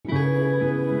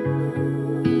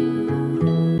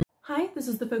this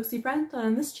is the Folksy Friend, and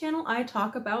on this channel I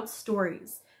talk about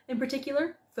stories, in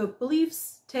particular folk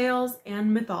beliefs, tales,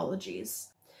 and mythologies.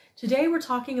 Today we're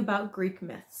talking about Greek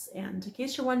myths, and in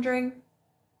case you're wondering,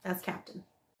 that's Captain.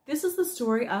 This is the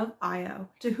story of Io,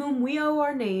 to whom we owe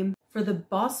our name for the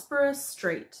Bosporus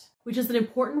Strait, which is an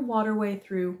important waterway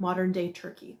through modern-day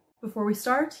Turkey. Before we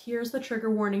start, here's the trigger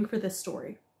warning for this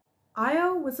story.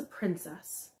 Io was a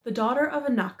princess, the daughter of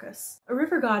Inachus, a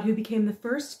river god who became the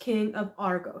first king of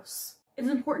Argos. It is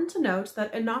important to note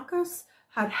that Inachus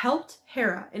had helped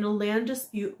Hera in a land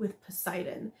dispute with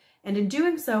Poseidon, and in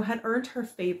doing so had earned her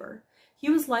favor. He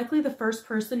was likely the first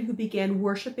person who began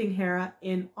worshipping Hera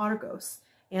in Argos,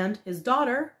 and his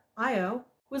daughter, Io,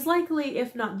 was likely,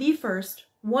 if not the first,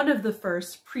 one of the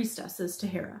first priestesses to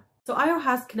Hera. So Io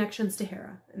has connections to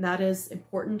Hera, and that is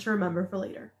important to remember for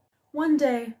later. One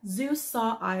day, Zeus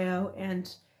saw Io,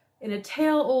 and in a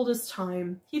tale old as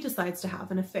time, he decides to have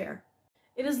an affair.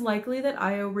 It is likely that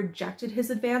Io rejected his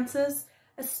advances,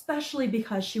 especially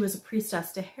because she was a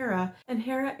priestess to Hera, and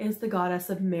Hera is the goddess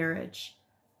of marriage,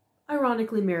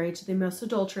 ironically married to the most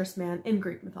adulterous man in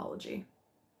Greek mythology.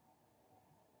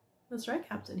 That's right,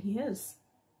 Captain, he is.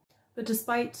 But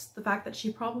despite the fact that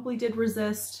she probably did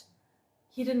resist,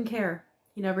 he didn't care.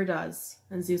 He never does,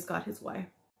 and Zeus got his way.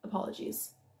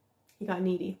 Apologies. He got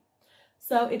needy.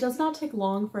 So it does not take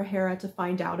long for Hera to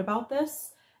find out about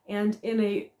this, and in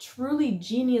a truly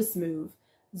genius move,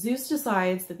 Zeus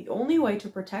decides that the only way to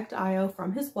protect Io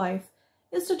from his wife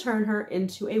is to turn her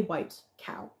into a white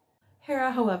cow.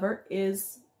 Hera, however,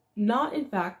 is not in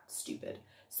fact stupid,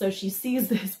 so she sees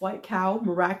this white cow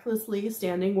miraculously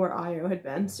standing where Io had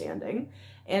been standing,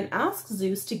 and asks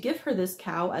Zeus to give her this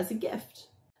cow as a gift.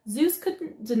 Zeus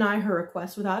couldn't deny her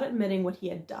request without admitting what he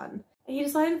had done, and he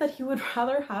decided that he would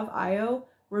rather have Io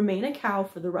remain a cow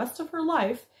for the rest of her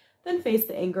life than face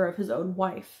the anger of his own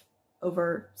wife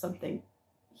over something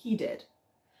he did.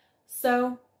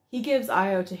 So he gives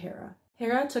Io to Hera.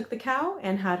 Hera took the cow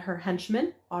and had her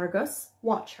henchman, Argus,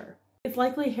 watch her. It's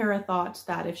likely Hera thought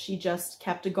that if she just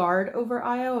kept a guard over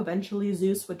Io, eventually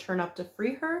Zeus would turn up to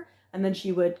free her, and then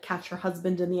she would catch her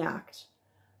husband in the act.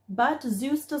 But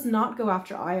Zeus does not go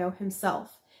after Io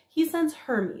himself. He sends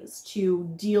Hermes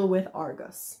to deal with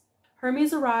Argus.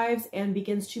 Hermes arrives and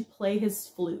begins to play his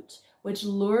flute, which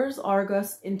lures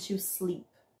Argus into sleep.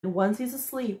 And once he's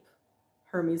asleep,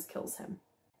 Hermes kills him.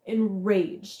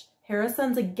 Enraged, Hera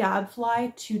sends a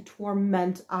gadfly to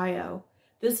torment Io.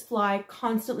 This fly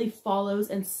constantly follows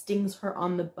and stings her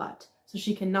on the butt, so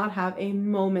she cannot have a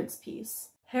moment's peace.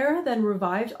 Hera then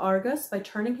revived Argus by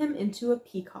turning him into a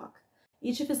peacock.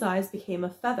 Each of his eyes became a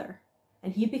feather,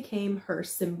 and he became her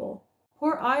symbol.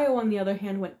 Poor Io, on the other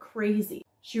hand, went crazy.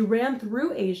 She ran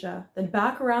through Asia, then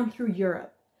back around through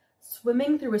Europe,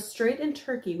 swimming through a strait in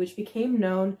Turkey which became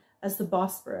known as the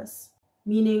Bosporus,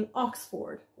 meaning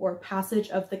Oxford, or Passage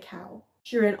of the Cow.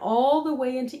 She ran all the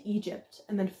way into Egypt,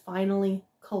 and then finally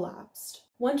collapsed.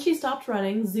 Once she stopped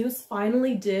running, Zeus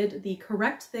finally did the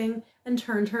correct thing and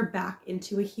turned her back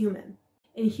into a human.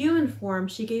 In human form,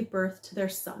 she gave birth to their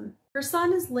son. Her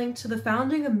son is linked to the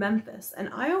founding of Memphis, and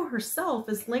Io herself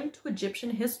is linked to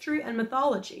Egyptian history and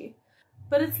mythology.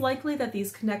 But it's likely that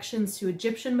these connections to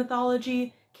Egyptian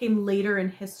mythology came later in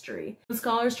history. The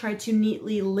scholars tried to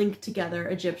neatly link together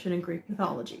Egyptian and Greek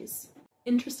mythologies.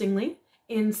 Interestingly,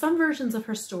 in some versions of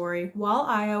her story, while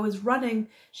Io is running,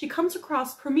 she comes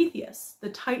across Prometheus, the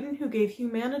titan who gave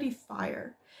humanity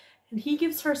fire, and he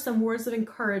gives her some words of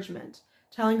encouragement,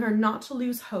 telling her not to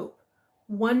lose hope.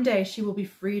 One day she will be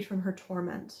freed from her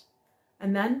torment.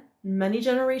 And then, many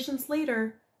generations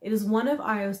later, it is one of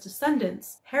Io's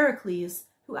descendants, Heracles,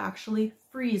 who actually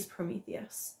frees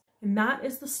Prometheus. And that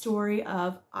is the story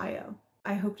of Io.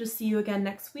 I hope to see you again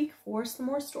next week for some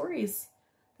more stories.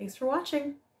 Thanks for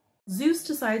watching. Zeus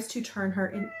decides to turn her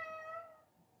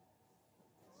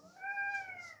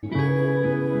in...